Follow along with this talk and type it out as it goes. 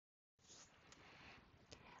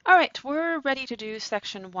All right, we're ready to do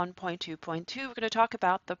section 1.2.2. We're going to talk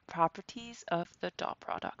about the properties of the dot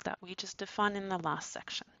product that we just defined in the last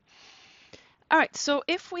section. All right, so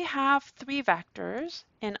if we have three vectors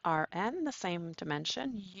in Rn, the same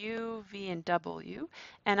dimension, u, v, and w,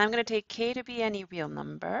 and I'm going to take k to be any real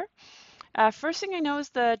number. First thing I know is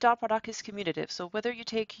the dot product is commutative, so whether you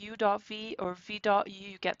take u dot v or v dot u,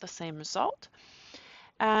 you get the same result.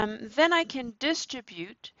 Then I can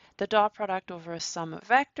distribute the dot product over a sum of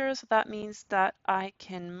vectors. That means that I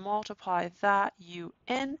can multiply that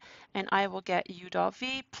un, and I will get u dot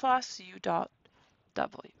v plus u dot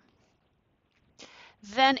w.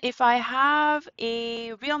 Then if I have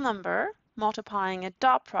a real number multiplying a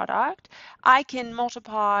dot product, I can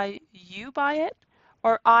multiply u by it,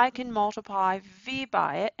 or I can multiply v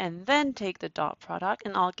by it and then take the dot product,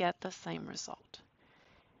 and I'll get the same result.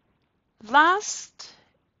 Last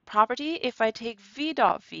property, if I take v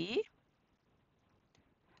dot v,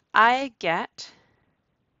 I get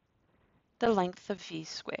the length of v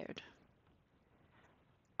squared.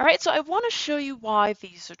 All right, so I want to show you why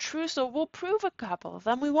these are true. So we'll prove a couple of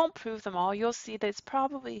them. We won't prove them all. You'll see that it's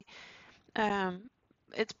probably,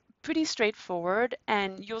 it's pretty straightforward,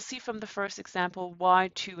 and you'll see from the first example why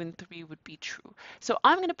 2 and 3 would be true. So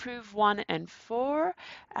I'm going to prove 1 and 4.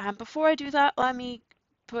 Before I do that, let me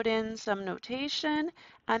put in some notation.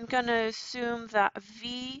 I'm going to assume that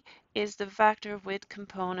v is the vector with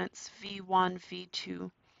components v1, v2,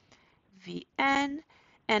 vn,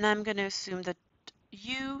 and I'm going to assume that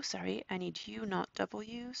I need u, not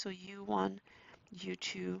w, so u1,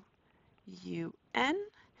 u2, un.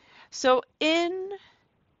 So in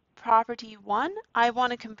property 1, I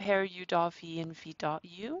want to compare u dot v and v dot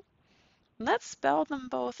u. Let's spell them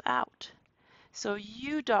both out. So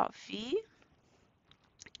u dot v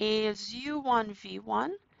is u1 v1,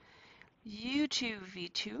 u2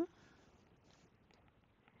 v2,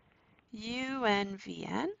 un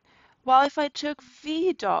vn. While if I took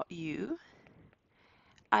v dot u,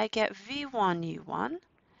 I get v1 u1,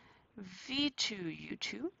 v2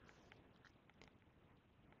 u2,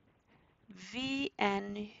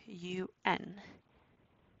 vn un.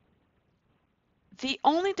 The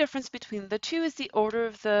only difference between the two is the order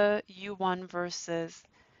of the u1 versus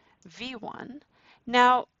v1.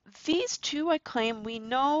 Now, these two, I claim we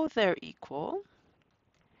know they're equal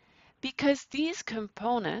because these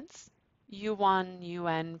components, u1,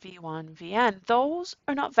 un, v1, vn, those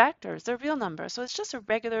are not vectors, they're real numbers. So it's just a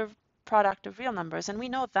regular product of real numbers, and we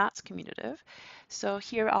know that's commutative. So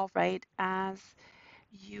here I'll write as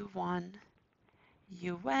u1,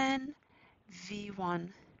 un, v1,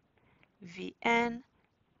 vn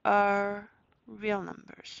are real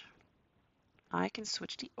numbers. I can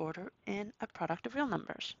switch the order in a product of real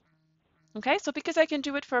numbers. Okay, so because I can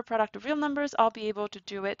do it for a product of real numbers, I'll be able to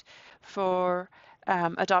do it for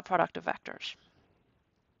a dot product of vectors.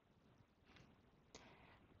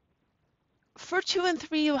 For 2 and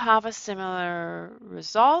 3, you'll have a similar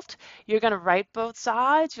result. You're going to write both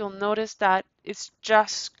sides. You'll notice that it's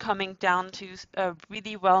just coming down to a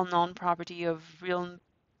really well-known property of real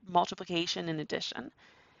multiplication and addition.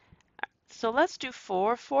 So let's do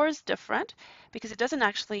 4. 4 is different because it doesn't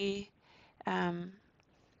actually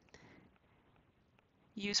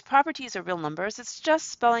use properties of real numbers. It's just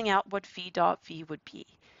spelling out what v dot v would be.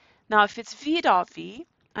 Now, if it's v dot v,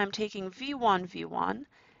 I'm taking v1 v1,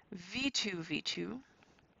 v2 v2,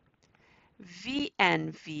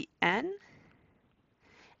 vn vn,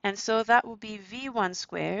 and so that will be v1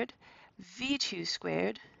 squared, v2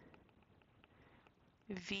 squared,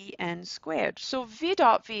 vn squared. So v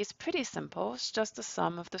dot v is pretty simple. It's just the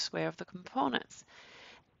sum of the square of the components.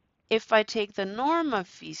 If I take the norm of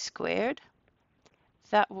v squared,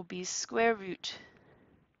 that will be square root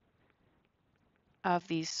of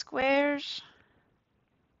these squares,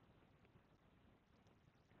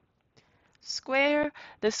 square.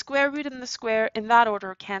 The square root and the square in that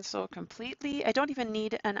order cancel completely. I don't even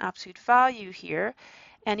need an absolute value here.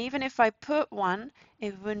 And even if I put 1,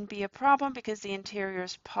 it wouldn't be a problem because the interior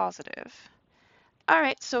is positive. All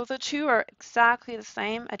right, so the two are exactly the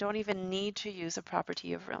same. I don't even need to use a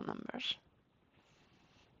property of real numbers.